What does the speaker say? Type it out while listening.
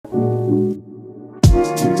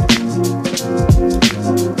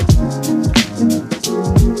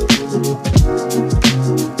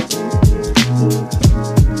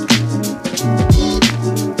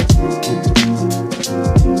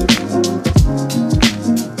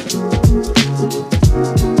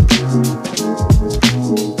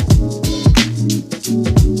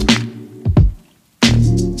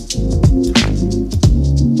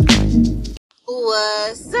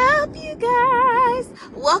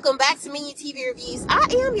Welcome back to Menu TV Reviews. I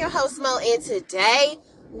am your host, Mo, and today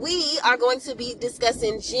we are going to be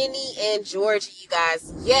discussing Ginny and Georgia, you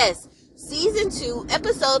guys. Yes, Season 2,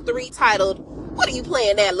 Episode 3, titled, "What Are You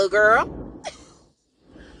Playing At, Little Girl?"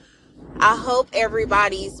 I hope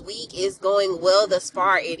everybody's week is going well thus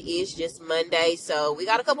far. It is just Monday, so we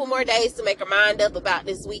got a couple more days to make our mind up about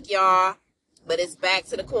this week, y'all. But it's back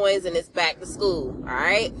to the coins and it's back to school, all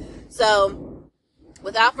right? So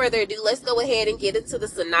without further ado, let's go ahead and get into the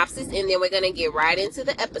synopsis, and then we're going to get right into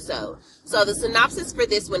the episode. So the synopsis for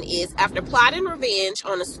this one is, after plotting revenge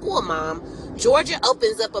on a school mom, Georgia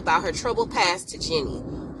opens up about her troubled past to Ginny.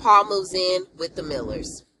 Paul moves in with the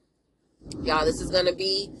Millers. Y'all, this is going to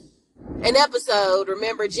be an episode.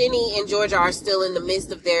 Remember, Ginny and Georgia are still in the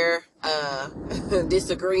midst of their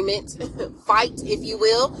disagreement, fight, if you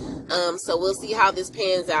will. So we'll see how this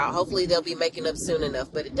pans out. Hopefully they'll be making up soon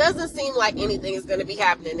enough. But it doesn't seem like anything is going to be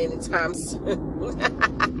happening anytime soon.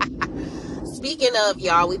 Speaking of,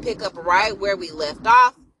 y'all, we pick up right where we left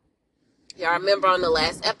off. Y'all remember on the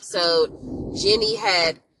last episode, Ginny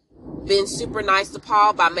had been super nice to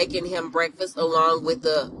Paul by making him breakfast along with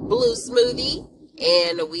the blue smoothie.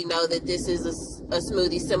 And we know that this is a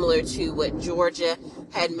smoothie similar to what Georgia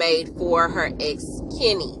had made for her ex,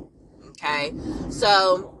 Kenny. Okay,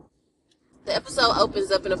 so the episode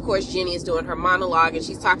opens up, and of course, Ginny is doing her monologue, and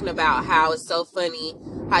she's talking about how it's so funny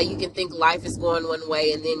how you can think life is going one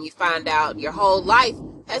way, and then you find out your whole life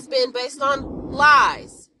has been based on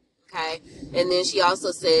lies. Okay, and then she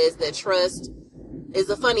also says that trust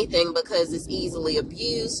is a funny thing because it's easily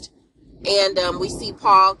abused. And we see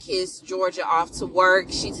Paul kiss Georgia off to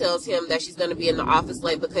work. She tells him that she's going to be in the office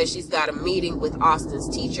late because she's got a meeting with Austin's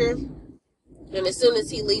teacher. And as soon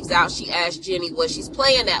as he leaves out, she asks Ginny what she's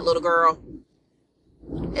playing at, little girl.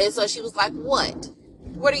 And so she was like, what?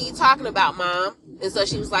 What are you talking about, Mom? And so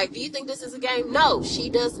she was like, do you think this is a game? No,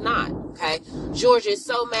 she does not. Okay. Georgia is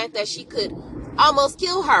so mad that she could almost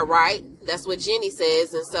kill her, right? That's what Ginny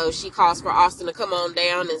says. And so she calls for Austin to come on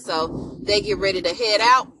down. And so they get ready to head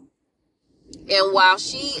out. And while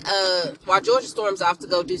Georgia storms off to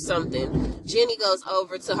go do something, Ginny goes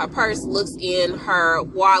over to her purse, looks in her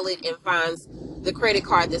wallet, and finds the credit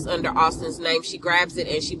card that's under Austin's name. She grabs it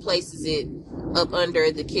and she places it up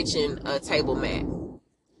under the kitchen table mat.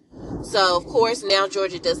 So, of course, now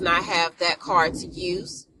Georgia does not have that card to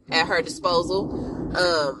use at her disposal.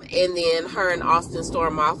 And then her and Austin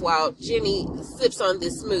storm off while Ginny sips on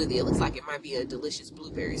this smoothie. It looks like it might be a delicious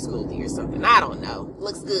blueberry smoothie or something. I don't know.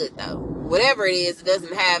 Looks good though. Whatever it is, it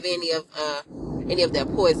doesn't have any of that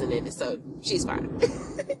poison in it, so she's fine.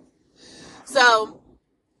 So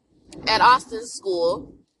at Austin's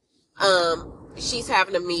school, she's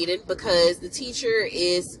having a meeting because the teacher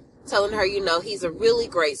is telling her, he's a really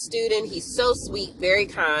great student. He's so sweet, very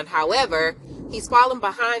kind. However, he's fallen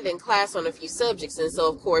behind in class on a few subjects. And so,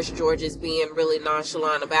 of course, George is being really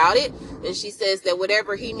nonchalant about it. And she says that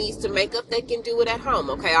whatever he needs to make up, they can do it at home.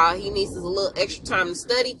 Okay, all he needs is a little extra time to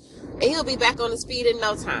study, and he'll be back on his feet in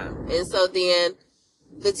no time. And so then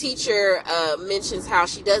the teacher mentions how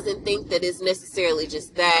she doesn't think that it's necessarily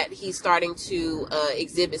just that. He's starting to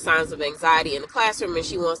exhibit signs of anxiety in the classroom, and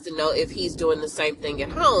she wants to know if he's doing the same thing at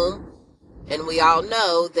home. And we all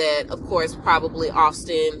know that, of course, probably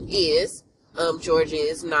Austin is. Georgia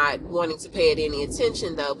is not wanting to pay it any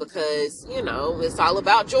attention, though, because, it's all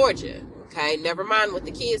about Georgia. Okay, never mind what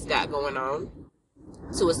the kids got going on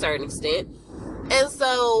to a certain extent. And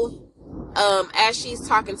so as she's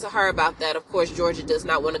talking to her about that, of course, Georgia does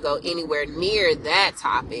not want to go anywhere near that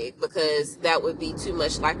topic because that would be too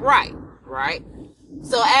much like right?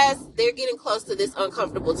 So as they're getting close to this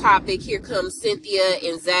uncomfortable topic, here comes Cynthia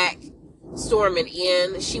and Zach storming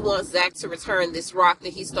in. She wants Zach to return this rock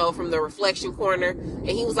that he stole from the reflection corner. And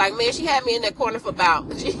he was like, man, she had me in that corner for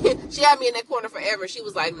she had me in that corner forever. She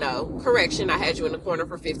was like, no, correction, I had you in the corner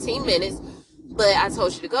for 15 minutes. But I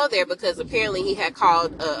told you to go there because apparently he had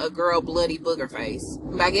called a girl bloody booger face.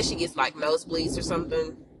 I guess she gets like nosebleeds or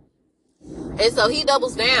something. And so he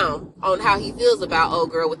doubles down on how he feels about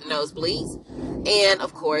old girl with the nosebleeds. And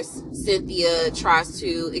of course, Cynthia tries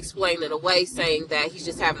to explain it away, saying that he's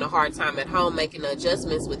just having a hard time at home making the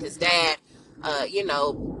adjustments with his dad,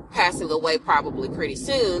 passing away probably pretty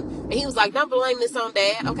soon. And he was like, don't blame this on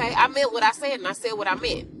Dad. Okay, I meant what I said and I said what I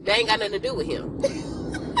meant. They ain't got nothing to do with him.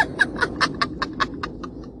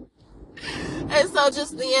 And so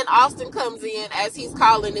just then Austin comes in as he's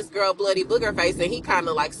calling this girl bloody booger face, and he kind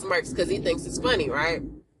of like smirks because he thinks it's funny, right?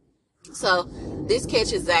 So this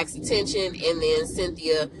catches Zach's attention, and then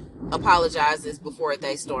Cynthia apologizes before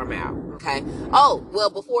they storm out. Okay. Oh, well,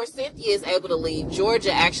 before Cynthia is able to leave,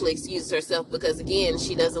 Georgia actually excuses herself because, again,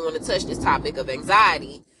 she doesn't want to touch this topic of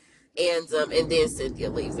anxiety. And then Cynthia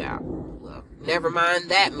leaves out. Well, never mind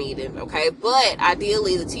that meeting, okay? But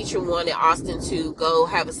ideally, the teacher wanted Austin to go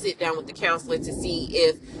have a sit down with the counselor to see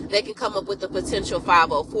if they can come up with a potential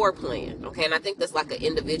 504 plan, okay? And I think that's like an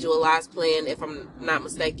individualized plan, if I'm not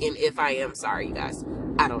mistaken. If I am, sorry, you guys.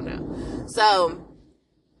 I don't know. So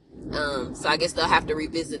I guess they'll have to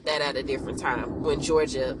revisit that at a different time when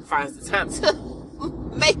Georgia finds the time to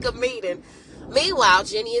make a meeting. Meanwhile,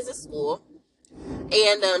 Ginny is at school.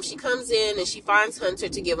 And she comes in and she finds Hunter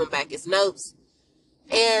to give him back his notes.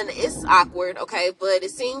 And it's awkward, okay? But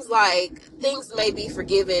it seems like things may be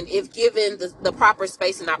forgiven if given the proper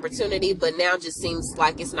space and opportunity. But now just seems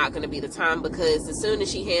like it's not going to be the time, because as soon as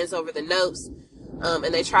she hands over the notes,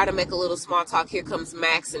 and they try to make a little small talk, here comes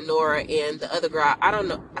Max and Nora and the other girl. I don't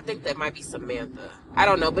know. I think that might be Samantha. I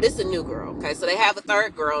don't know, but it's a new girl, okay? So they have a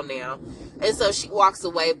third girl now. And so she walks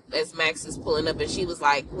away as Max is pulling up, and she was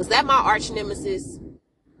like, was that my arch nemesis?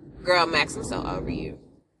 Girl, Max, I'm so over you.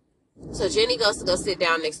 So Jenny goes to go sit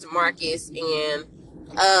down next to Marcus, and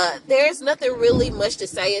there's nothing really much to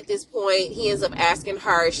say at this point. He ends up asking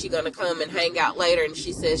her, is she going to come and hang out later? And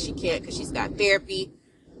she says she can't because she's got therapy.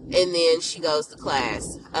 And then she goes to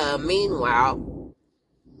class. Meanwhile,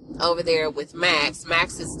 over there with Max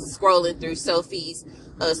is scrolling through Sophie's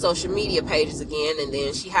social media pages again, and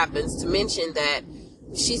then she happens to mention that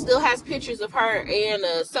she still has pictures of her and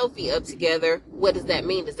Sophie up together. What does that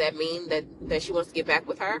mean? Does that mean that she wants to get back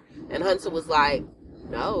with her? And Hunter was like,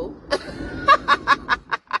 no.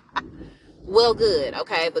 Well, good,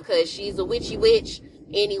 okay, because she's a witchy witch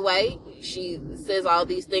anyway. She says all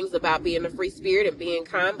these things about being a free spirit and being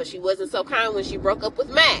kind, but she wasn't so kind when she broke up with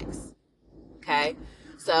Max. Okay,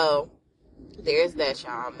 so there's that,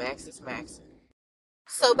 y'all. Max is Max.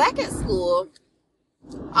 So back at school,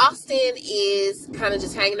 Austin is kind of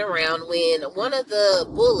just hanging around when one of the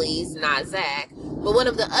bullies, not Zach, but one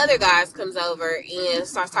of the other guys comes over and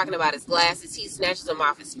starts talking about his glasses. He snatches them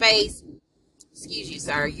off his face. Excuse you,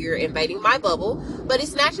 sir, you're invading my bubble. But he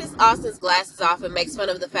snatches Austin's glasses off and makes fun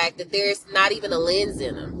of the fact that there's not even a lens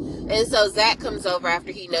in them. And so Zach comes over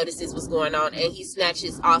after he notices what's going on, and he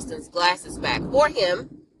snatches Austin's glasses back for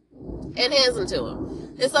him and hands them to him.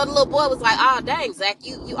 And so the little boy was like, oh, dang, Zach,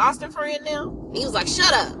 you Austin friend now? And he was like,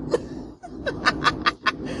 shut up.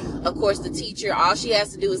 Of course, the teacher, all she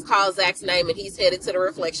has to do is call Zach's name, and he's headed to the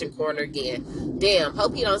reflection corner again. Damn,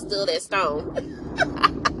 hope he don't steal that stone.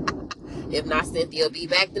 If not, Cynthia will be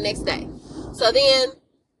back the next day. So then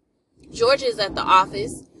Georgia is at the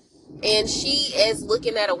office, and she is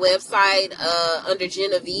looking at a website under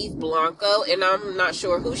Genevieve Blanco, and I'm not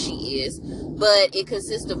sure who she is, but it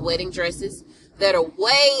consists of wedding dresses that are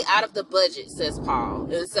way out of the budget, says Paul.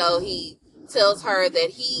 And so he tells her that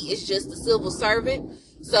he is just a civil servant.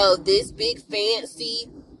 So this big fancy,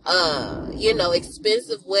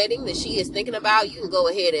 expensive wedding that she is thinking about, you can go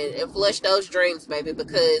ahead and flush those dreams, baby,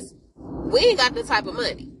 because we ain't got the type of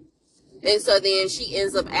money. And so then she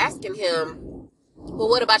ends up asking him, well,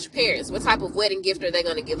 what about your parents? What type of wedding gift are they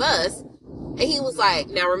going to give us? And he was like,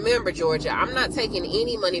 now remember, Georgia, I'm not taking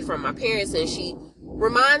any money from my parents. And she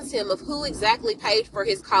reminds him of who exactly paid for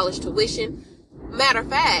his college tuition. Matter of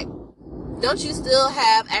fact, don't you still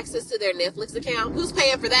have access to their Netflix account? Who's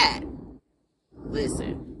paying for that?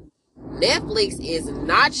 Listen, Netflix is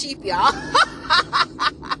not cheap, y'all.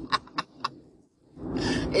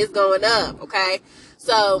 It's going up, okay?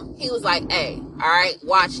 So he was like, hey, all right,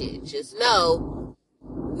 watch it. Just know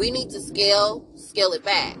we need to scale it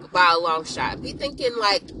back by a long shot. Be thinking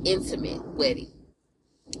like intimate wedding.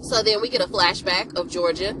 So then we get a flashback of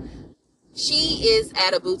Georgia. She is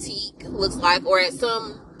at a boutique, looks like, or at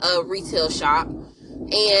some retail shop.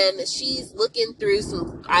 And she's looking through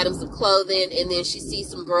some items of clothing, and then she sees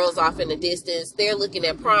some girls off in the distance. They're looking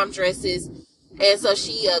at prom dresses. And so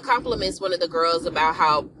she compliments one of the girls about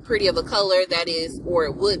how pretty of a color that is, or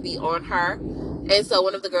it would be, on her. And so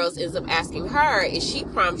one of the girls ends up asking her, is she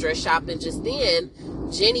prom dress shopping? Just then,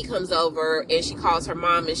 Jenny comes over and she calls her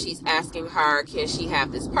mom, and she's asking her, can she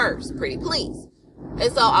have this purse? Pretty please.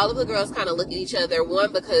 And so all of the girls kind of look at each other.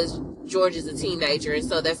 One, because George is a teenager, and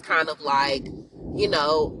so that's kind of like,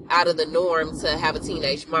 out of the norm to have a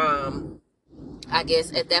teenage mom, I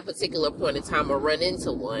guess, at that particular point in time, or run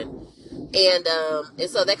into one. And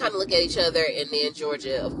so they kind of look at each other, and then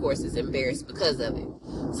Georgia, of course, is embarrassed because of it.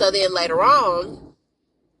 So then later on,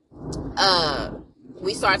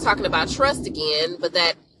 we start talking about trust again, but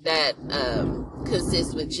that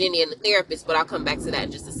consists with Ginny and the therapist, but I'll come back to that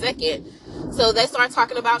in just a second. So they start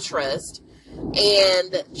talking about trust,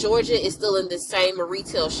 and Georgia is still in the same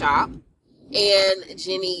retail shop, and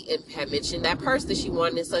Ginny had mentioned that purse that she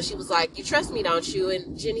wanted, and so she was like, you trust me, don't you?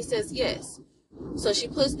 And Ginny says, yes. So she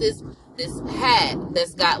puts this hat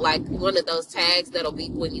that's got like one of those tags that'll be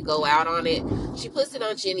when you go out on it. She puts it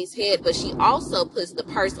on Ginny's head, but she also puts the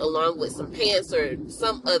purse along with some pants or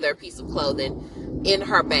some other piece of clothing in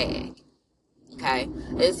her bag. Okay,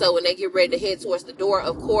 and so when they get ready to head towards the door,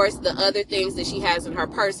 of course, the other things that she has in her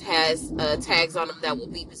purse has tags on them that will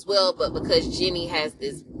beep as well. But because Ginny has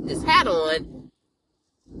this hat on,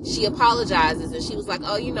 she apologizes, and she was like,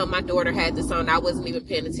 "Oh, you know, my daughter had this on. I wasn't even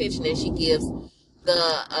paying attention." And she gives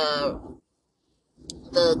the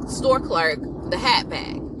store clerk the hat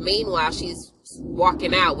back. Meanwhile, she's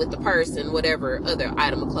walking out with the purse and whatever other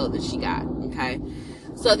item of clothing she got. Okay,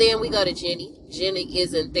 so then we go to Ginny. Ginny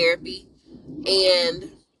is in therapy.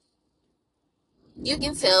 And you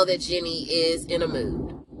can tell that Ginny is in a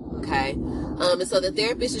mood, okay? And so the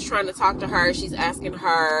therapist is trying to talk to her. She's asking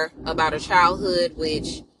her about her childhood,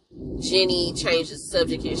 which Ginny changed the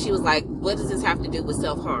subject. And she was like, what does this have to do with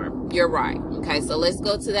self-harm? You're right, okay? So let's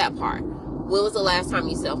go to that part. When was the last time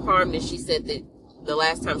you self-harmed? And she said that the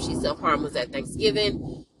last time she self-harmed was at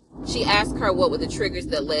Thanksgiving. She asked her what were the triggers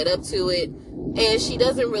that led up to it. And she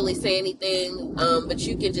doesn't really say anything, but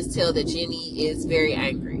you can just tell that Ginny is very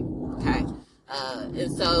angry, okay? And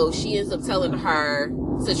so she ends up telling her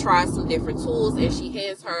to try some different tools, and she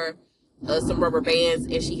hands her some rubber bands,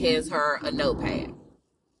 and she hands her a notepad.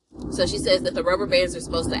 So she says that the rubber bands are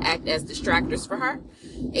supposed to act as distractors for her,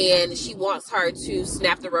 and she wants her to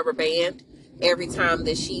snap the rubber band every time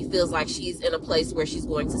that she feels like she's in a place where she's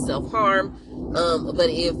going to self-harm.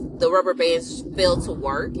 But if the rubber bands fail to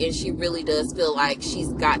work and she really does feel like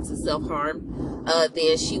she's got to self-harm,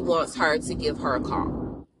 then she wants her to give her a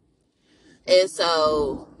call. And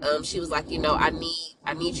so she was like, you know, I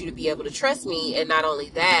need you to be able to trust me. And not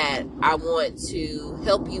only that, I want to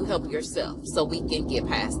help you help yourself so we can get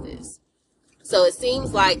past this. So it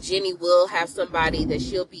seems like Ginny will have somebody that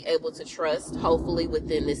she'll be able to trust, hopefully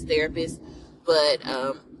within this therapist. But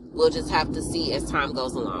we'll just have to see as time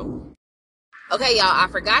goes along. Okay, y'all, I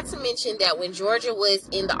forgot to mention that when Georgia was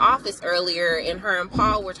in the office earlier and her and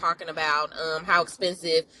Paul were talking about how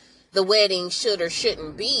expensive the wedding should or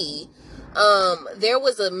shouldn't be, there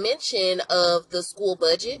was a mention of the school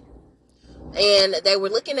budget. And they were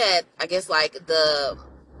looking at, I guess, like the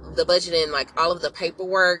budget and like all of the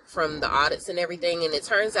paperwork from the audits and everything. And it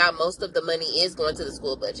turns out most of the money is going to the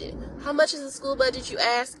school budget. How much is the school budget, you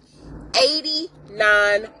ask?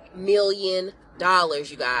 $89 million,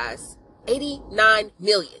 you guys. $89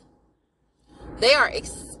 million. They are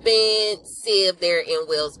expensive there in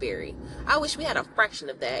Wellsbury. I wish we had a fraction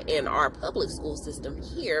of that in our public school system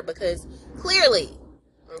here, because clearly,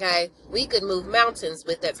 okay, we could move mountains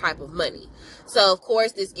with that type of money. So, of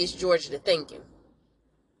course, this gets Georgia to thinking.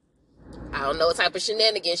 I don't know what type of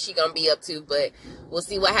shenanigans she's gonna be up to, but we'll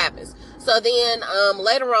see what happens. So then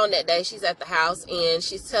later on that day, she's at the house and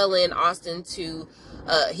she's telling Austin to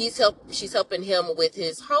she's helping him with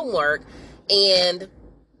his homework, and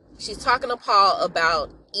she's talking to Paul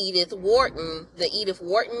about Edith Wharton, the Edith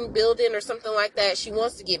Wharton building or something like that. She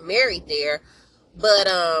wants to get married there, but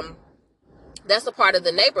that's a part of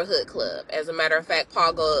the neighborhood club. As a matter of fact,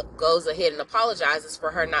 Paul goes ahead and apologizes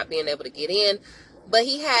for her not being able to get in. But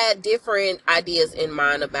he had different ideas in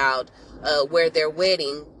mind about where their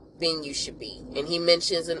wedding venue should be. And he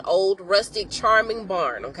mentions an old, rustic, charming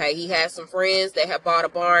barn. Okay, he has some friends that have bought a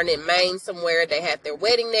barn in Maine somewhere. They had their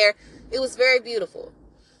wedding there. It was very beautiful.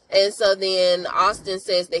 And so then Austin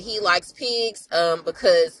says that he likes pigs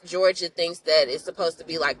because Georgia thinks that it's supposed to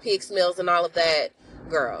be like pig smells and all of that.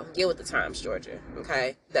 Girl, get with the times, Georgia.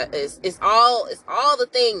 Okay, that is it's all the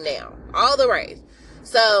thing now, all the rage.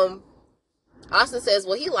 So Austin says,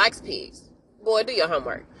 well, he likes pigs. Boy, do your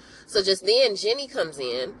homework. So just then, Ginny comes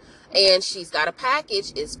in, and she's got a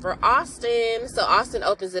package. It's for Austin. So Austin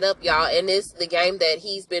opens it up, y'all, and it's the game that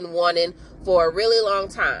he's been wanting for a really long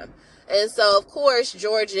time. And so, of course,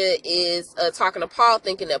 Georgia is talking to Paul,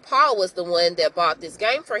 thinking that Paul was the one that bought this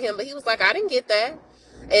game for him. But he was like, I didn't get that.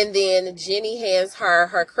 And then Ginny hands her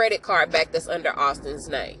her credit card back that's under Austin's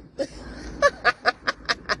name.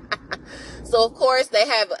 So, of course, they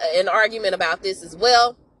have an argument about this as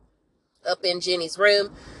well up in Ginny's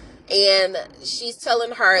room. And she's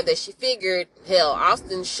telling her that she figured, hell,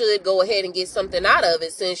 Austin should go ahead and get something out of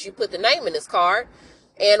it since you put the name in his card.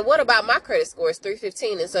 And what about my credit score? It's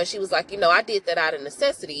 315. And so she was like, you know, I did that out of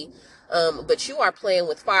necessity, but you are playing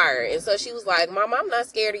with fire. And so she was like, Mom, I'm not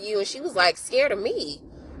scared of you. And she was like, scared of me?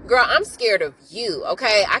 Girl, I'm scared of you,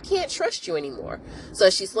 okay? I can't trust you anymore. So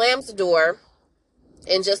she slams the door.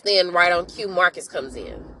 And just then, right on cue, Marcus comes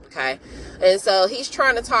in, okay? And so he's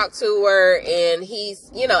trying to talk to her, and he's,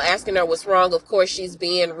 you know, asking her what's wrong. Of course, she's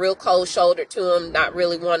being real cold-shouldered to him, not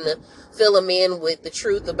really wanting to fill him in with the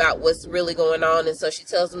truth about what's really going on. And so she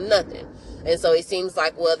tells him nothing. And so he seems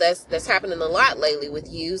like, well, that's happening a lot lately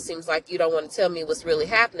with you. Seems like you don't want to tell me what's really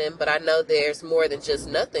happening, but I know there's more than just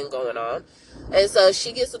nothing going on. And so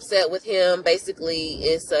she gets upset with him. Basically,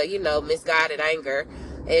 it's, misguided anger.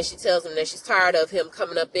 And she tells him that she's tired of him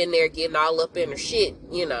coming up in there, getting all up in her shit,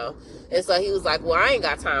 And so he was like, well, I ain't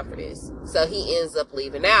got time for this. So he ends up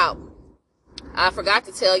leaving out. I forgot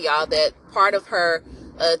to tell y'all that part of her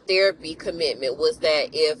therapy commitment was that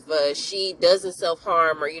if she doesn't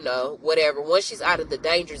self-harm or, whatever, once she's out of the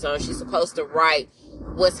danger zone, she's supposed to write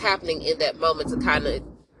what's happening in that moment to kind of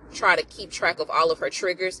try to keep track of all of her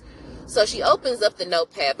triggers. So she opens up the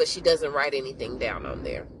notepad, but she doesn't write anything down on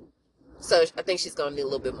there. So I think she's going to need a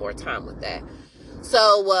little bit more time with that.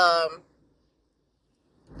 So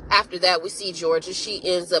after that, we see Georgia. She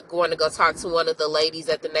ends up going to go talk to one of the ladies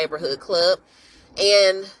at the neighborhood club.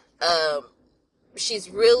 And she's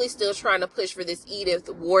really still trying to push for this Edith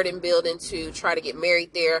Warden building to try to get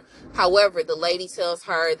married there. However, the lady tells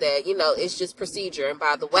her that, it's just procedure. And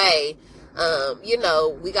by the way,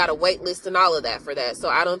 we got a wait list and all of that for that. So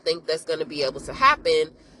I don't think that's going to be able to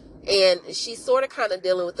happen. And she's sort of kind of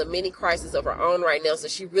dealing with a mini crisis of her own right now. So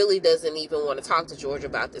she really doesn't even want to talk to George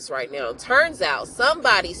about this right now. Turns out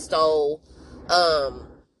somebody stole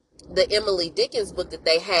the Emily Dickens book that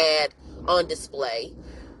they had on display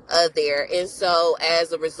there. And so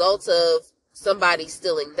as a result of somebody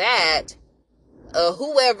stealing that,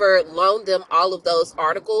 whoever loaned them all of those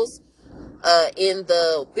articles in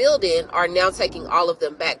the building are now taking all of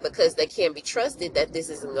them back because they can't be trusted that this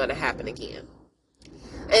isn't going to happen again.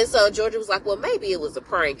 And so Georgia was like, well, maybe it was a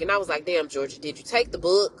prank. And I was like, damn, Georgia, did you take the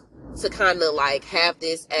book to kind of like have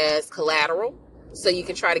this as collateral so you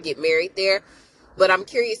can try to get married there? But I'm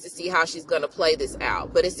curious to see how she's going to play this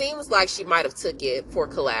out. But it seems like she might have took it for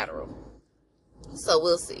collateral. So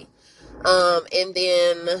we'll see. And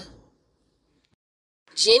then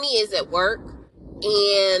Ginny is at work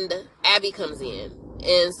and Abby comes in.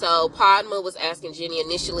 And so Padma was asking Ginny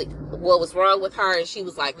initially what was wrong with her. And she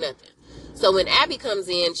was like, nothing. So when Abby comes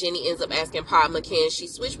in, Ginny ends up asking Padma, can she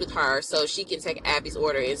switch with her so she can take Abby's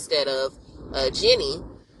order instead of Ginny?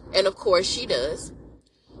 And of course she does.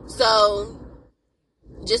 So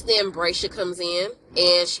just then Bracia comes in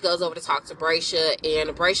and she goes over to talk to Bracia,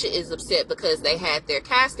 and Bracia is upset because they had their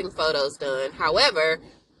casting photos done. However,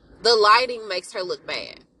 the lighting makes her look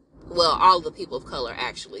bad. Well, all the people of color,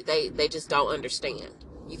 actually. They just don't understand.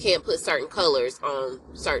 You can't put certain colors on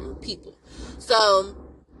certain people. So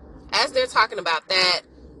as they're talking about that,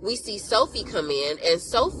 we see Sophie come in, and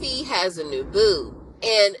Sophie has a new boo.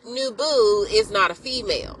 And new boo is not a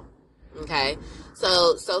female. Okay?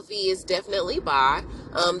 So Sophie is definitely bi.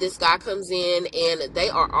 This guy comes in, and they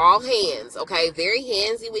are all hands. Okay? Very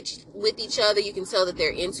handsy with each other. You can tell that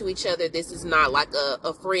they're into each other. This is not like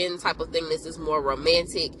a friend type of thing. This is more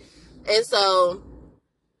romantic. And so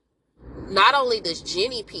not only does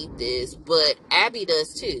Ginny peep this, but Abby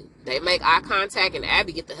does too. They make eye contact and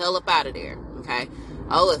Abby get the hell up out of there. Okay?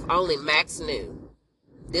 Oh, if only Max knew.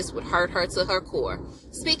 This would hurt her to her core.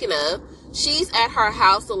 Speaking of, she's at her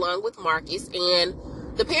house along with Marcus, and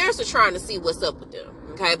the parents are trying to see what's up with them.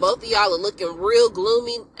 Okay? Both of y'all are looking real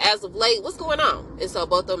gloomy as of late. What's going on? And so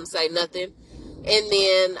both of them say nothing. And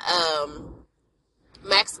then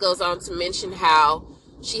Max goes on to mention how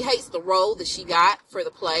she hates the role that she got for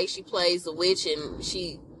the play. She plays a witch, and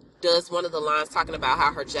she does one of the lines talking about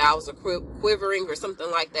how her jowls are quivering or something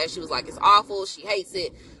like that. She was like, it's awful. She hates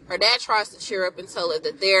it. Her dad tries to cheer up and tell her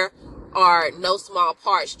that there are no small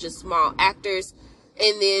parts, just small actors.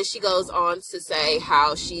 And then she goes on to say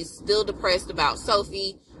how she's still depressed about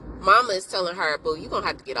Sophie. Mama is telling her, boo, you're going to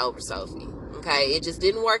have to get over Sophie. Okay? It just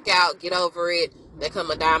didn't work out. Get over it. They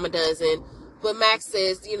come a dime a dozen. But Max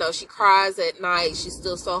says, she cries at night. She's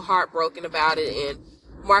still so heartbroken about it. And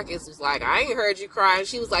Marcus was like, I ain't heard you cry. And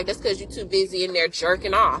she was like, that's because you're too busy in there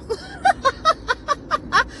jerking off.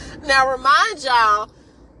 Now, remind y'all,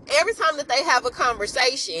 every time that they have a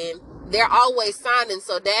conversation, they're always signing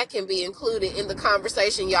so Dad can be included in the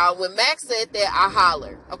conversation, y'all. When Max said that, I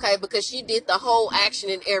hollered, okay, because she did the whole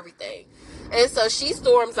action and everything. And so she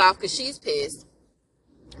storms off because she's pissed.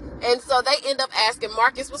 And so they end up asking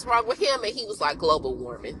Marcus what's wrong with him, and he was like, global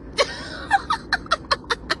warming.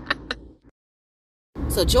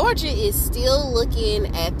 So Georgia is still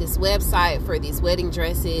looking at this website for these wedding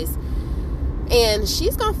dresses, and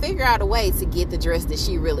she's going to figure out a way to get the dress that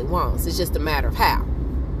she really wants. It's just a matter of how.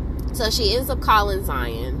 So she ends up calling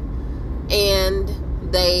Zion, and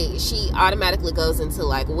she automatically goes into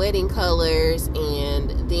like wedding colors,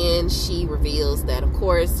 and then she reveals that, of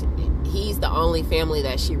course, he's the only family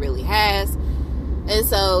that she really has. And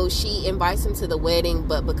so she invites him to the wedding,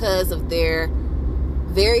 but because of their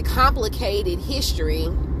very complicated history,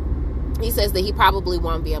 he says that he probably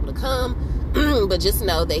won't be able to come, but just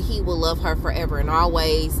know that he will love her forever and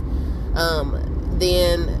always.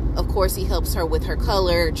 Then, of course, he helps her with her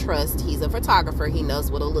color. Trust, he's a photographer. He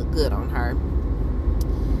knows what'll look good on her.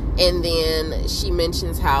 And then she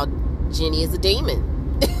mentions how Ginny is a demon.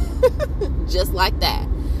 Just like that.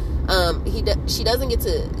 She doesn't get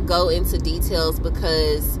to go into details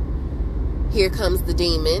because here comes the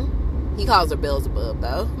demon. He calls her Beelzebub,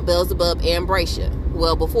 though. Beelzebub and Bracia.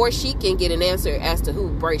 Well, before she can get an answer as to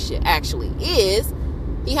who Bracia actually is,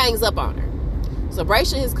 he hangs up on her. So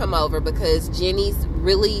Bracia has come over because Jenny's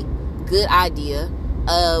really good idea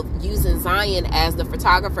of using Zion as the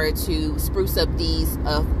photographer to spruce up these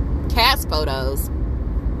cast photos.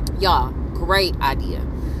 Y'all, great idea.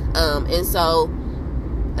 And so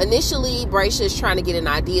initially Bracia is trying to get an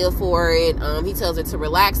idea for it. He tells her to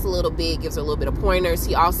relax a little bit, gives her a little bit of pointers.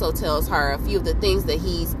 He also tells her a few of the things that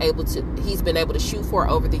he's been able to shoot for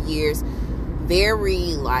over the years.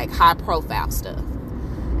 Very like high profile stuff.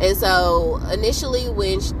 And so initially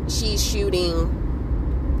when she's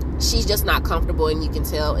shooting, she's just not comfortable, and you can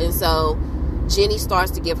tell. And so Ginny starts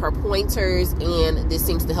to give her pointers, and this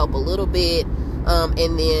seems to help a little bit.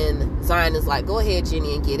 And then Zion is like, go ahead,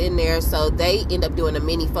 Ginny, and get in there. So they end up doing a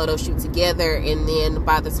mini photo shoot together. And then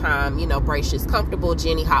by the time, Bracia's comfortable,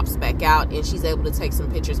 Ginny hops back out and she's able to take some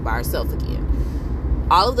pictures by herself again.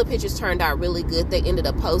 All of the pictures turned out really good. They ended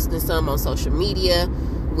up posting some on social media,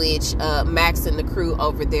 which Max and the crew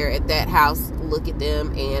over there at that house look at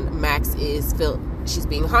them, and Max she's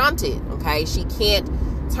being haunted. Okay. She can't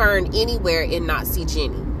turn anywhere and not see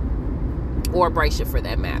Ginny, or Bracia for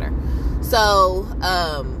that matter. So,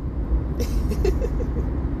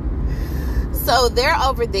 so they're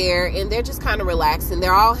over there and they're just kind of relaxing.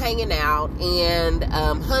 They're all hanging out, and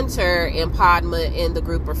Hunter and Padma and the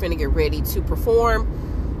group are finna get ready to perform.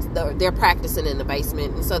 They're practicing in the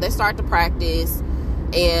basement, and so they start to practice.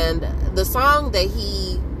 And the song that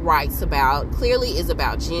he writes about clearly is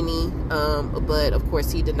about Ginny, but of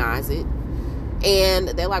course he denies it. And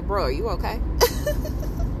they're like, bro, are you okay?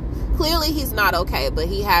 Clearly he's not okay, but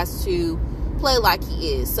he has to play like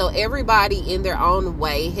he is. So everybody in their own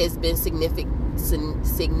way has been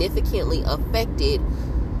significantly affected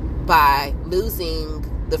by losing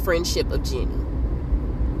the friendship of Ginny.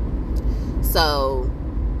 So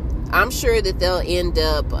I'm sure that they'll end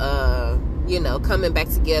up, coming back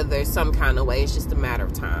together some kind of way. It's just a matter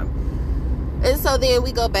of time. And so then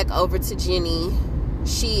we go back over to Ginny.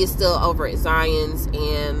 She is still over at Zion's,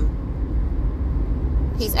 and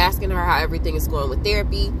he's asking her how everything is going with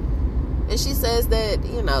therapy. And she says that,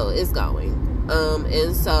 it's going.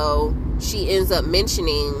 And so she ends up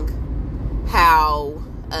mentioning how,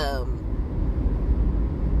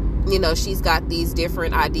 she's got these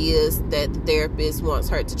different ideas that the therapist wants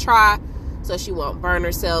her to try so she won't burn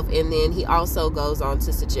herself. And then he also goes on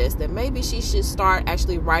to suggest that maybe she should start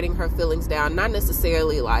actually writing her feelings down, not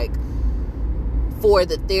necessarily like for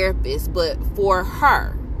the therapist, but for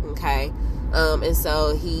her. Okay. And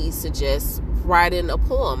so he suggests writing a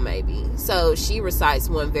poem maybe. So she recites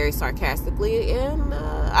one very sarcastically, and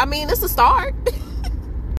it's a start.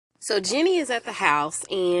 So Ginny is at the house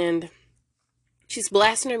and she's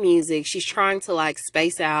blasting her music. She's trying to like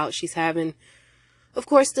space out. She's having, of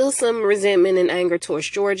course, still some resentment and anger towards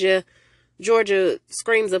Georgia. Georgia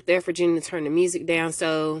screams up there for Ginny to turn the music down.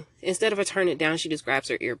 So instead of her turning it down, she just grabs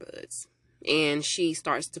her earbuds and she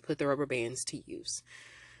starts to put the rubber bands to use.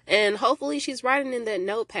 And hopefully she's writing in that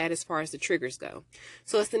notepad as far as the triggers go.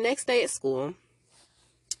 So it's the next day at school.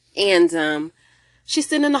 And she's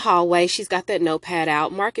sitting in the hallway. She's got that notepad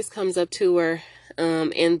out. Marcus comes up to her.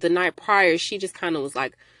 And the night prior, she just kind of was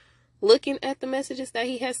like looking at the messages that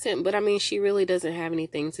he has sent. But she really doesn't have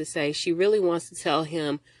anything to say. She really wants to tell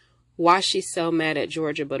him why she's so mad at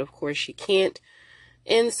Georgia. But of course she can't.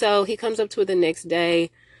 And so he comes up to her the next day.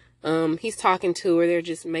 He's talking to her. They're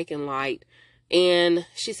just making light. And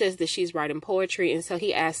she says that she's writing poetry. And so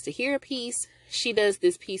he asks to hear a piece. She does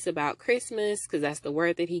this piece about Christmas because that's the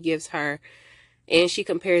word that he gives her. And she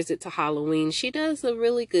compares it to Halloween. She does a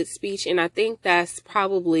really good speech. And I think that's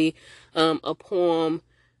probably a poem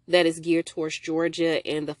that is geared towards Georgia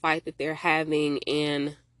and the fight that they're having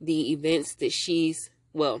and the events that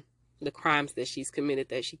the crimes that she's committed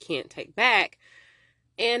that she can't take back,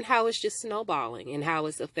 and how it's just snowballing and how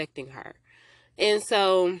it's affecting her. And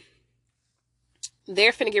so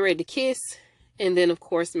they're finna get ready to kiss. And then, of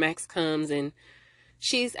course, Max comes and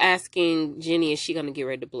she's asking Ginny, is she going to get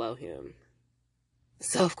ready to blow him?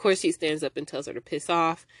 So, of course, he stands up and tells her to piss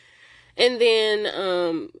off. And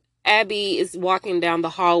then Abby is walking down the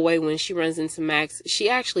hallway when she runs into Max. She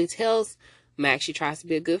actually tells Max, she tries to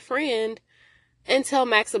be a good friend, and tell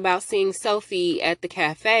Max about seeing Sophie at the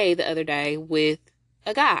cafe the other day with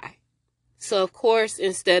a guy. So, of course,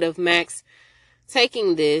 instead of Max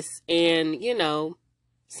taking this and,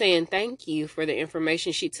 saying thank you for the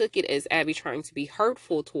information, she took it as Abby trying to be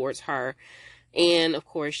hurtful towards her. And, of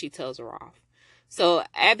course, she tells her off. So,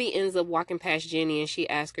 Abby ends up walking past Ginny and she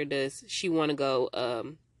asks her, does she want to go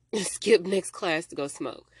skip next class to go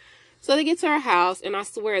smoke? So, they get to her house, and I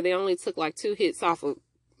swear they only took like 2 hits off of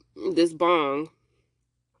this bong.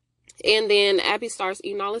 And then Abby starts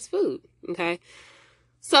eating all his food, okay?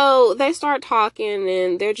 So they start talking,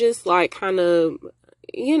 and they're just like kind of,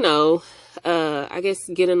 I guess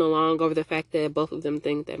getting along over the fact that both of them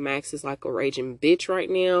think that Max is like a raging bitch right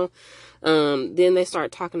now. Then they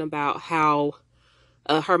start talking about how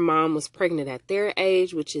her mom was pregnant at their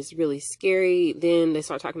age, which is really scary. Then they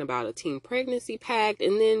start talking about a teen pregnancy pact,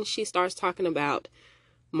 and then she starts talking about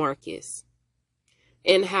Marcus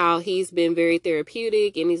and how he's been very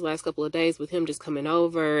therapeutic in these last couple of days with him just coming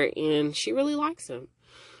over, and she really likes him.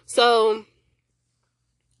 So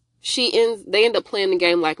they end up playing the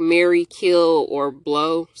game like marry, kill, or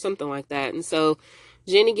blow, something like that. And so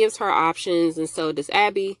Ginny gives her options, and so does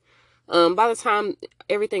Abby. By the time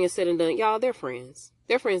everything is said and done, y'all, they're friends.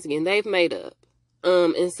 They're friends again. They've made up.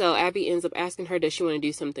 And so Abby ends up asking her, does she want to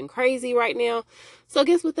do something crazy right now? So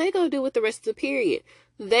guess what they go do with the rest of the period?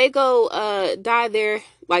 They go dye their,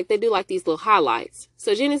 like they do like these little highlights.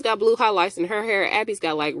 So Jenny's got blue highlights in her hair. Abby's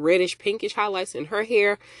got like reddish pinkish highlights in her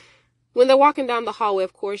hair. When they're walking down the hallway,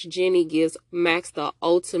 of course, Ginny gives Max the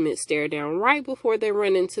ultimate stare down right before they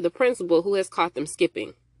run into the principal, who has caught them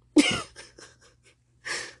skipping.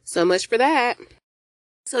 So much for that.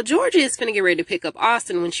 So Georgia is finna get ready to pick up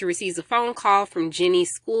Austin when she receives a phone call from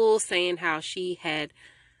Ginny's school saying how she had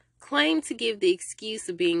claimed to give the excuse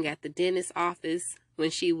of being at the dentist's office when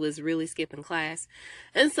she was really skipping class.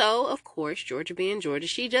 And so, of course, Georgia being Georgia,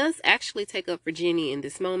 she does actually take up for Ginny in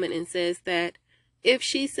this moment and says that if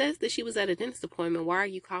she says that she was at a dentist appointment, why are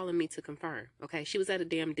you calling me to confirm? Okay, she was at a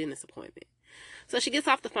damn dentist appointment. So she gets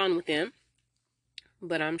off the phone with them,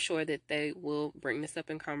 but I'm sure that they will bring this up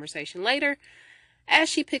in conversation later as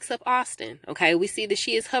she picks up Austin. Okay, we see that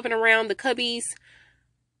she is hovering around the cubbies,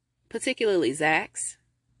 particularly Zach's.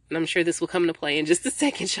 And I'm sure this will come into play in just a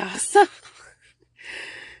second, y'all. So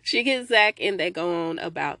she gets Zach and they go on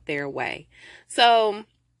about their way. So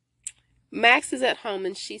Max is at home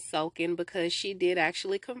and she's sulking because she did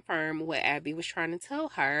actually confirm what Abby was trying to tell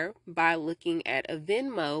her by looking at a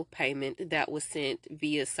Venmo payment that was sent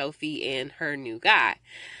via Sophie and her new guy.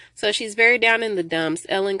 So she's very down in the dumps.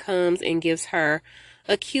 Ellen comes and gives her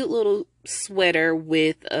a cute little sweater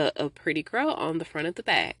with a pretty girl on the front of the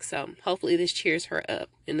bag. So hopefully this cheers her up.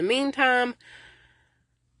 In the meantime,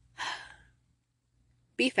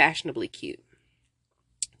 be fashionably cute.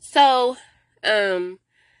 So,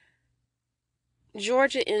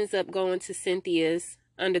 Georgia ends up going to Cynthia's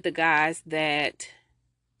under the guise that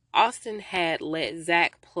Austin had let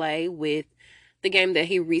Zach play with the game that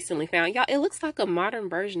he recently found. Y'all, it looks like a modern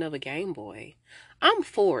version of a Game Boy. I'm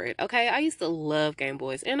for it, okay? I used to love Game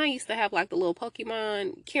Boys, and I used to have like the little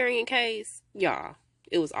Pokemon carrying case. Y'all,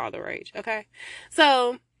 it was all the rage, okay?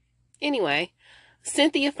 So, anyway,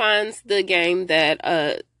 Cynthia finds the game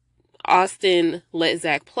that Austin let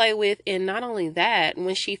Zach play with, and not only that,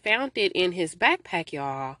 when she found it in his backpack,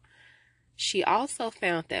 y'all, she also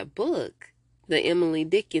found that book, the Emily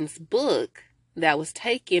Dickens book that was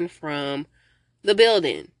taken from the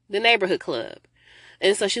building, the neighborhood club.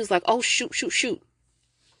 And so she was like, oh, shoot.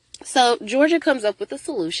 So Georgia comes up with a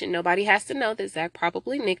solution. Nobody has to know that Zach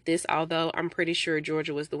probably nicked this, although I'm pretty sure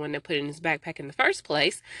Georgia was the one that put it in his backpack in the first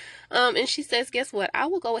place. And she says, guess what? I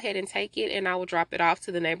will go ahead and take it and I will drop it off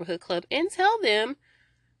to the neighborhood club and tell them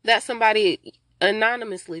that somebody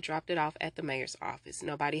anonymously dropped it off at the mayor's office.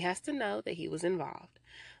 Nobody has to know that he was involved.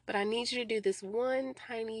 But I need you to do this one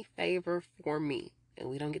tiny favor for me. And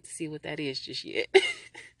we don't get to see what that is just yet.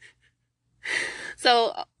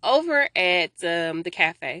 So over at the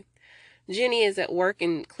cafe, Ginny is at work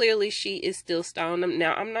and clearly she is still stoned.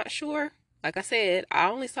 Now, I'm not sure. Like I said, I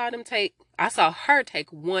saw her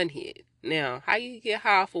take one hit. Now, how you get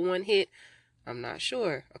high for one hit, I'm not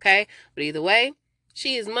sure. Okay. But either way,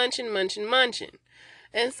 she is munching.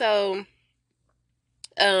 And so,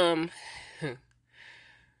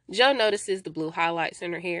 Joe notices the blue highlights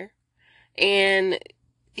in her hair and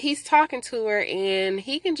he's talking to her and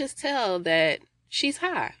he can just tell that she's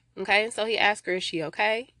high. Okay. And so he asks her, is she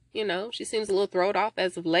okay? You know, she seems a little thrown off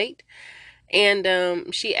as of late.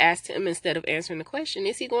 And she asked him, instead of answering the question,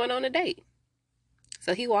 is he going on a date?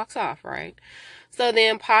 So he walks off, right? So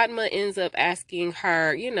then Padma ends up asking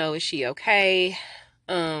her, is she okay?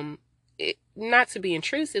 Not to be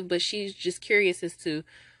intrusive, but she's just curious as to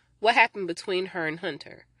what happened between her and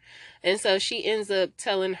Hunter. And so she ends up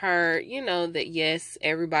telling her, that yes,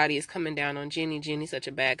 everybody is coming down on Ginny. Ginny's such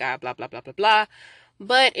a bad guy, blah, blah, blah, blah, blah.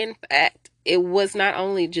 But in fact, it was not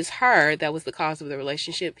only just her that was the cause of the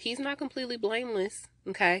relationship. He's not completely blameless,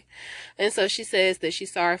 okay? And so she says that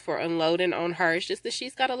she's sorry for unloading on her. It's just that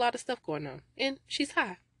she's got a lot of stuff going on. And she's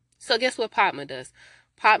high. So guess what Padma does?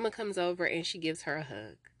 Padma comes over and she gives her a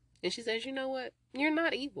hug. And she says, you know what? You're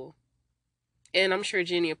not evil. And I'm sure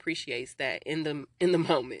Ginny appreciates that in the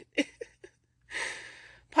moment.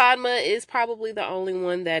 Padma is probably the only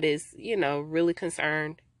one that is, really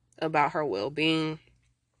concerned about her well-being.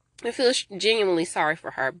 I feel genuinely sorry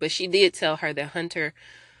for her, but she did tell her that Hunter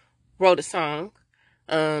wrote a song,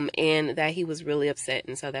 and that he was really upset,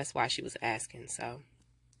 and so that's why she was asking. So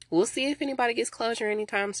we'll see if anybody gets closure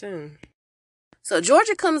anytime soon. So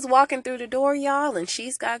Georgia comes walking through the door, y'all, and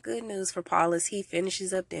she's got good news for Paul as he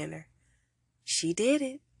finishes up dinner. She did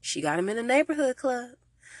it. She got him in a neighborhood club.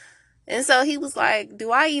 And so he was like,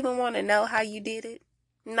 do I even want to know how you did it?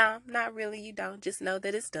 No, not really. You don't. Just know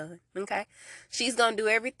that it's done. Okay? She's going to do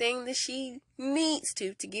everything that she needs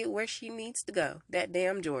to get where she needs to go. That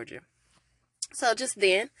damn Georgia. So just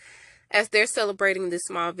then, as they're celebrating this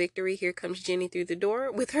small victory, here comes Ginny through the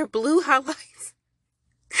door with her blue highlights.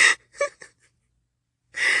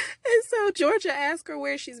 And so Georgia asked her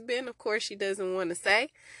where she's been. Of course, she doesn't want to say.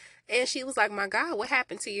 And she was like, my God, what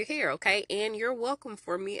happened to your hair? Okay. And you're welcome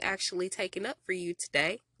for me actually taking up for you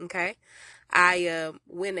today. Okay. I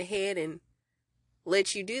went ahead and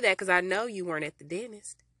let you do that because I know you weren't at the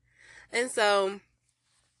dentist. And so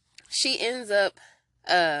she ends up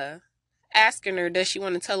asking her, does she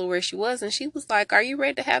want to tell her where she was? And she was like, are you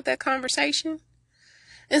ready to have that conversation?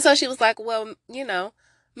 And so she was like, well,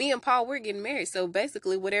 me and Paul, we're getting married. So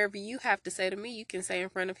basically, whatever you have to say to me, you can say in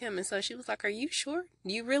front of him. And so she was like, are you sure?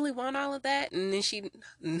 You really want all of that? And then she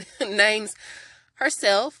names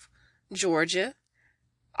herself, Georgia,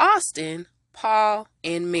 Austin, Paul,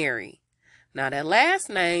 and Mary. Now, that last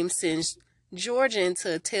name sends Georgia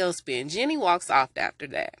into a tailspin. Ginny walks off after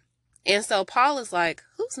that. And so Paul is like,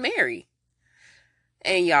 who's Mary?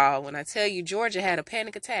 And y'all, when I tell you Georgia had a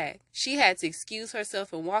panic attack, she had to excuse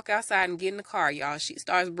herself and walk outside and get in the car, y'all. She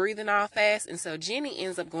starts breathing all fast. And so Ginny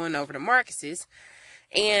ends up going over to Marcus's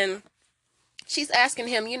and she's asking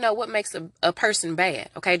him, what makes a person bad?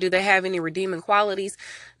 Okay, do they have any redeeming qualities?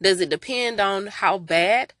 Does it depend on how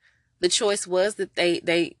bad the choice was that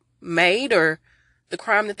they made or the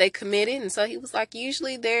crime that they committed? And so he was like,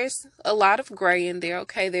 usually there's a lot of gray in there.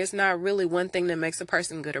 Okay, there's not really one thing that makes a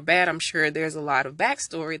person good or bad. I'm sure there's a lot of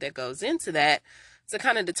backstory that goes into that to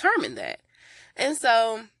kind of determine that. And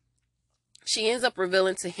so she ends up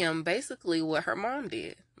revealing to him basically what her mom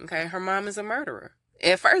did. Okay, her mom is a murderer.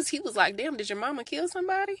 At first he was like, damn, did your mama kill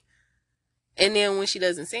somebody? And then when she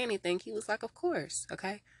doesn't say anything, he was like, of course.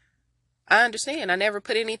 Okay, I understand. I never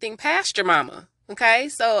put anything past your mama. Okay,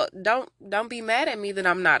 so don't be mad at me that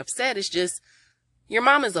I'm not upset. It's just your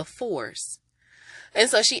mom is a force. And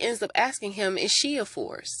so she ends up asking him, is she a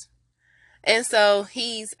force? And so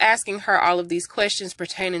he's asking her all of these questions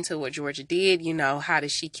pertaining to what Georgia did. How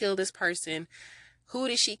did she kill this person? Who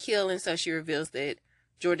did she kill? And so she reveals that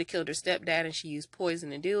Georgia killed her stepdad and she used poison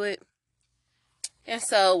to do it. And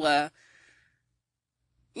so,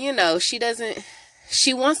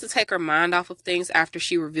 she wants to take her mind off of things after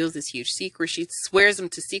she reveals this huge secret. She swears him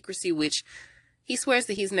to secrecy, which he swears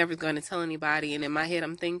that he's never going to tell anybody. And in my head,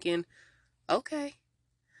 I'm thinking, okay,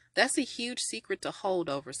 that's a huge secret to hold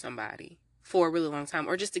over somebody for a really long time,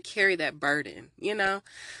 or just to carry that burden,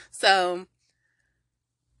 So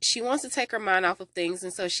she wants to take her mind off of things.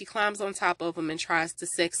 And so she climbs on top of him and tries to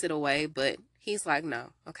sex it away. But he's like,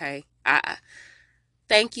 no, okay.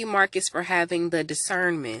 Thank you, Marcus, for having the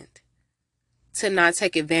discernment to not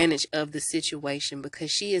take advantage of the situation, because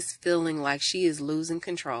she is feeling like she is losing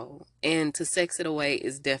control, and to sex it away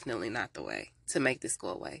is definitely not the way to make this go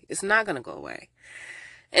away. It's not going to go away.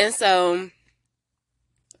 And so,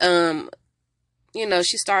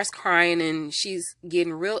 she starts crying and she's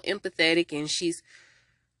getting real empathetic, and she's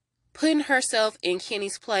putting herself in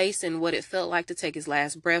Kenny's place and what it felt like to take his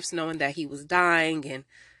last breaths, knowing that he was dying, and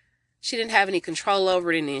she didn't have any control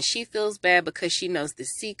over it. And then she feels bad because she knows the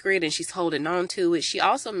secret and she's holding on to it. She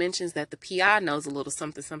also mentions that the PI knows a little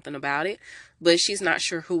something about it, but she's not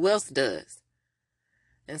sure who else does.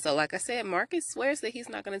 And so, like I said, Marcus swears that he's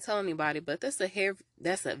not going to tell anybody, but that's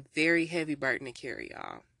a very heavy burden to carry,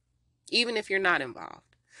 y'all, even if you're not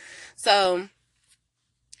involved. So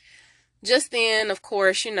Just then, of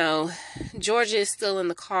course, Georgia is still in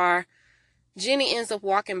the car. Ginny ends up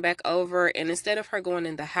walking back over, and instead of her going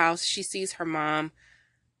in the house, she sees her mom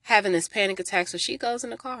having this panic attack, so she goes in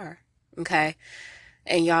the car. Okay?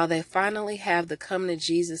 And y'all, they finally have the come to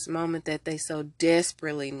Jesus moment that they so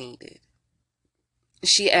desperately needed.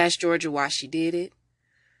 She asked Georgia why she did it.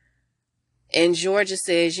 And Georgia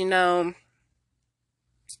says,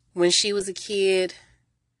 when she was a kid,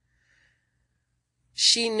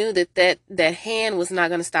 she knew that hand was not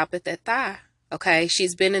going to stop at that thigh. Okay,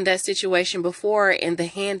 she's been in that situation before, and the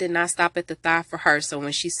hand did not stop at the thigh for her. So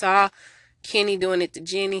when she saw Kenny doing it to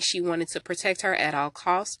Ginny, she wanted to protect her at all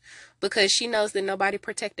costs because she knows that nobody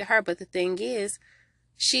protected her. But the thing is,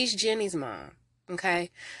 she's Ginny's mom. Okay,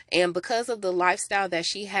 and because of the lifestyle that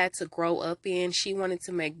she had to grow up in, she wanted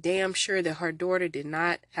to make damn sure that her daughter did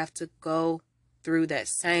not have to go through that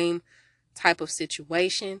same type of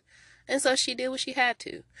situation. And so she did what she had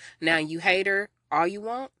to. Now, you hate her all you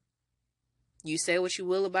want. You say what you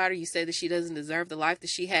will about her. You say that she doesn't deserve the life that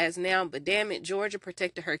she has now. But damn it, Georgia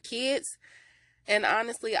protected her kids. And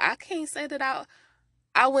honestly, I can't say that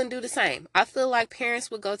I wouldn't do the same. I feel like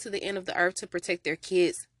parents would go to the end of the earth to protect their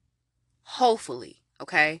kids. Hopefully.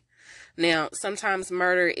 Okay. Now, sometimes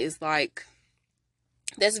murder is like,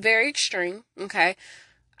 that's very extreme. Okay.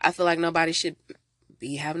 I feel like nobody should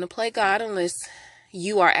be having to play God unless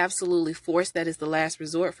you are absolutely forced. That is the last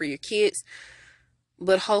resort for your kids.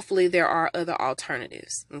 But hopefully there are other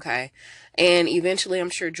alternatives, okay? And eventually I'm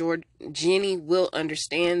sure Ginny will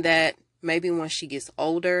understand that maybe when she gets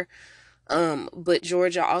older. But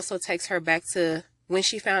Georgia also takes her back to when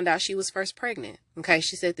she found out she was first pregnant, okay?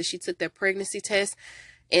 She said that she took that pregnancy test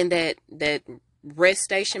in that rest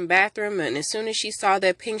station bathroom, and as soon as she saw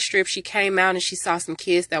that pink strip, she came out and she saw some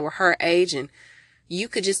kids that were her age, and you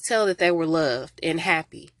could just tell that they were loved and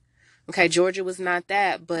happy. Okay, Georgia was not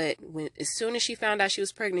that, but as soon as she found out she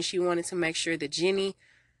was pregnant, she wanted to make sure that Ginny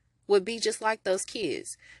would be just like those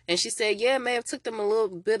kids. And she said, yeah, it may have took them a little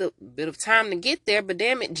bit of time to get there, but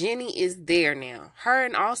damn it, Ginny is there now. Her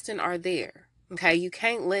and Austin are there. Okay, you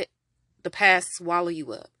can't let the past swallow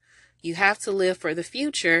you up. You have to live for the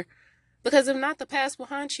future, because if not, the past will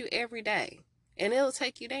haunt you every day, and it'll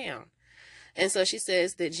take you down. And so she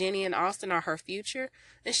says that Ginny and Austin are her future,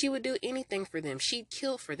 and she would do anything for them. She'd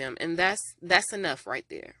kill for them, and that's enough right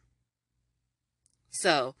there.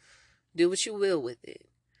 So do what you will with it.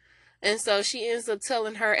 And so she ends up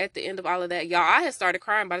telling her at the end of all of that, y'all, I had started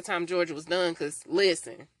crying by the time Georgia was done, because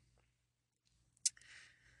listen,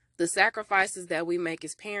 the sacrifices that we make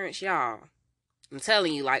as parents, y'all, I'm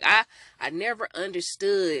telling you, like, I never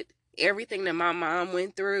understood everything that my mom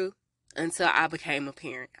went through until I became a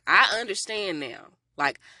parent. I understand now.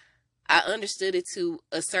 Like, I understood it to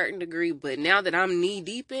a certain degree, but now that I'm knee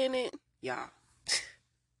deep in it, y'all,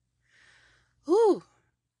 whew,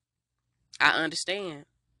 I understand.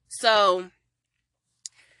 So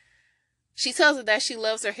she tells her that she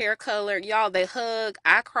loves her hair color. Y'all, they hug.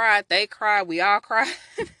 I cried. They cried. We all cried.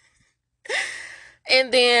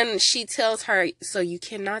 And then she tells her, so you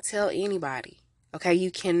cannot tell anybody. Okay,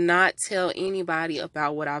 you cannot tell anybody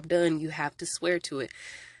about what I've done. You have to swear to it.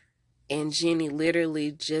 And Ginny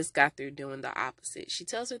literally just got through doing the opposite. She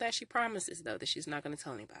tells her that she promises, though, that she's not going to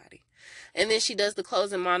tell anybody. And then she does the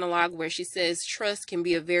closing monologue where she says trust can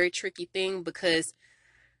be a very tricky thing, because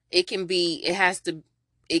it can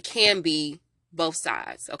be both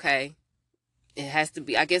sides, okay? It has to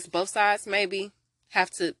be, I guess both sides maybe have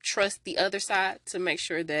to trust the other side to make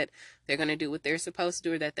sure that they're going to do what they're supposed to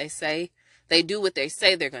do, or that they do what they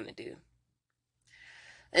say they're going to do.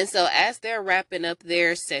 And so as they're wrapping up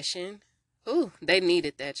their session, they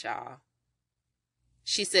needed that, y'all.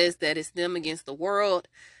 She says that it's them against the world.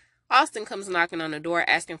 Austin comes knocking on the door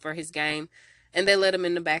asking for his game, and they let him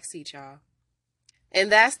in the back seat, y'all. And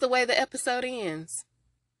that's the way the episode ends.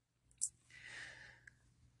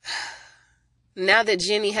 Now that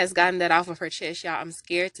Ginny has gotten that off of her chest, y'all, I'm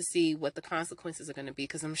scared to see what the consequences are going to be,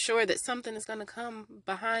 because I'm sure that something is going to come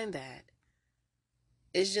behind that.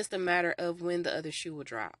 It's just a matter of when the other shoe will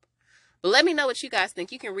drop. But let me know what you guys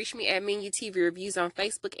think. You can reach me at Menu TV Reviews on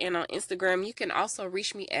Facebook and on Instagram. You can also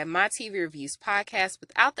reach me at My TV Reviews Podcast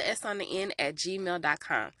without the S on the end at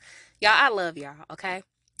gmail.com. Y'all, I love y'all, okay?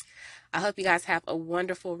 I hope you guys have a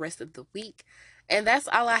wonderful rest of the week. And that's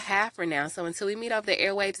all I have for now. So until we meet over the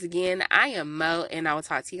airwaves again, I am Mo, and I will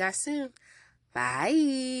talk to you guys soon.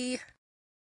 Bye.